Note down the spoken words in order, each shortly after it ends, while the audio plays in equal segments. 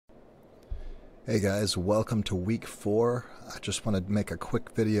Hey guys, welcome to week 4. I just wanted to make a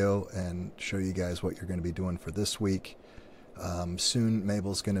quick video and show you guys what you're going to be doing for this week. Soon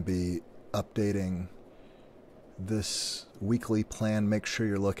Mabel's going to be updating this weekly plan. Make sure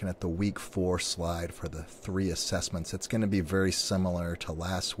you're looking at the week 4 slide for the 3 assessments. It's going to be very similar to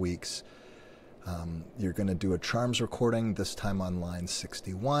last week's. You're going to do a charms recording, this time on line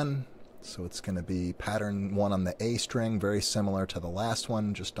 61. So it's going to be pattern 1 on the A string, very similar to the last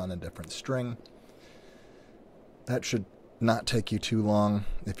one, just on a different string. That should not take you too long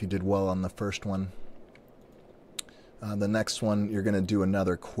if you did well on the first one. The next one, you're going to do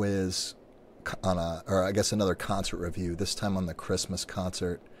another quiz on another concert review, this time on the Christmas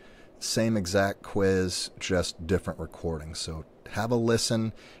concert. Same exact quiz, just different recordings. So have a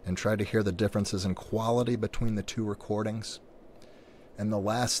listen and try to hear the differences in quality between the 2 recordings. And the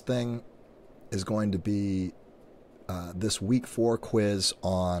last thing is going to be this week 4 quiz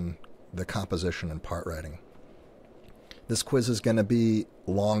on the composition and part writing. This quiz is going to be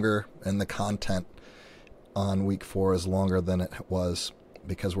longer, and the content on week 4 is longer than it was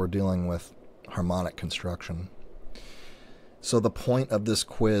because we're dealing with harmonic construction. So the point of this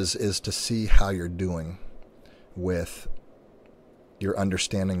quiz is to see how you're doing with your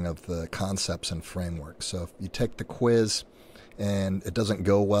understanding of the concepts and framework. So if you take the quiz and it doesn't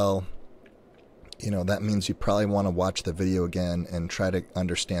go well, that means you probably want to watch the video again and try to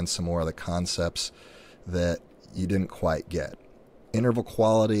understand some more of the concepts that you didn't quite get. Interval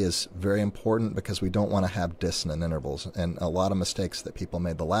quality is very important because we don't want to have dissonant intervals, and a lot of mistakes that people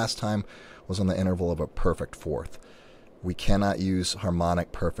made the last time was on the interval of a perfect fourth. We cannot use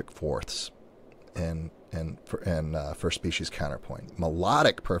harmonic perfect fourths for species counterpoint.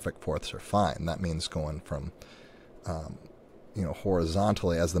 Melodic perfect fourths are fine. That means going from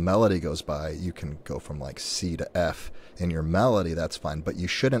horizontally as the melody goes by. You can go from like C to F in your melody, that's fine, but you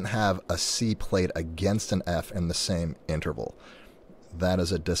shouldn't have a C played against an F in the same interval. That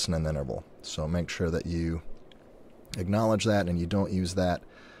is a dissonant interval, so make sure that you acknowledge that and you don't use that.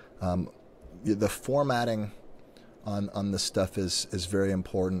 The formatting on this stuff is very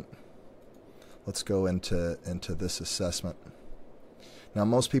important. Let's go into this assessment. Now,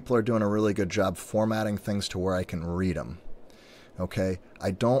 most people are doing a really good job formatting things to where I can read them. Okay,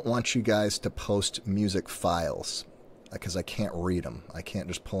 I don't want you guys to post music files because I can't read them. I can't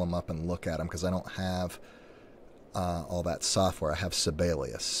just pull them up and look at them because I don't have all that software. I have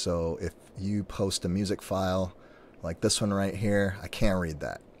Sibelius. So if you post a music file like this one right here, I can't read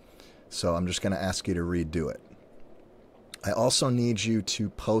that. So I'm just going to ask you to redo it. I also need you to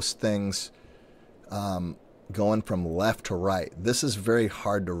post things going from left to right. This is very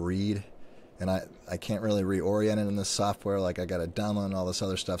hard to read, and I can't really reorient it in this software. Like, I got to download and all this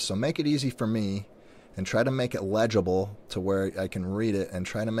other stuff. So make it easy for me and try to make it legible to where I can read it, and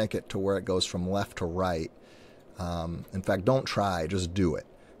try to make it to where it goes from left to right. In fact, don't try, just do it.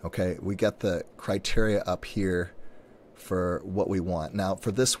 Okay, we got the criteria up here for what we want. Now,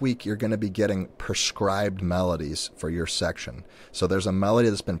 for this week, you're going to be getting prescribed melodies for your section. So there's a melody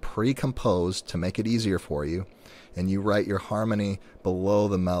that's been pre-composed to make it easier for you, and you write your harmony below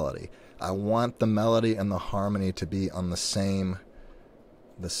the melody. I want the melody and the harmony to be on the same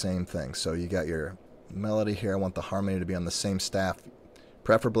thing. So you got your melody here. I want the harmony to be on the same staff,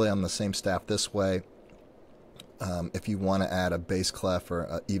 preferably on the same staff this way. If you want to add a bass clef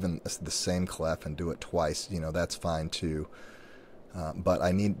or even the same clef and do it twice, that's fine too. But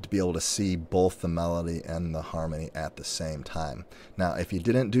I need to be able to see both the melody and the harmony at the same time. Now, if you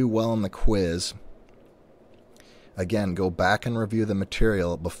didn't do well in the quiz, again, go back and review the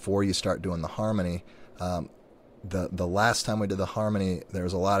material before you start doing the harmony. The last time we did the harmony, there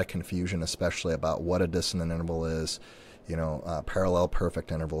was a lot of confusion, especially about what a dissonant interval is, parallel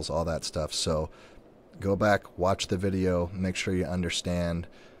perfect intervals, all that stuff. So go back, watch the video, make sure you understand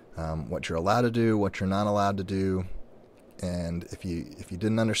what you're allowed to do, what you're not allowed to do. And if you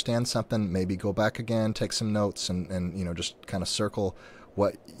didn't understand something, maybe go back again, take some notes, and just kind of circle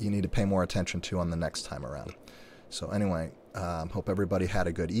what you need to pay more attention to on the next time around. So anyway, hope everybody had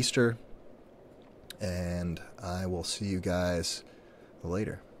a good Easter, and I will see you guys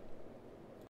later.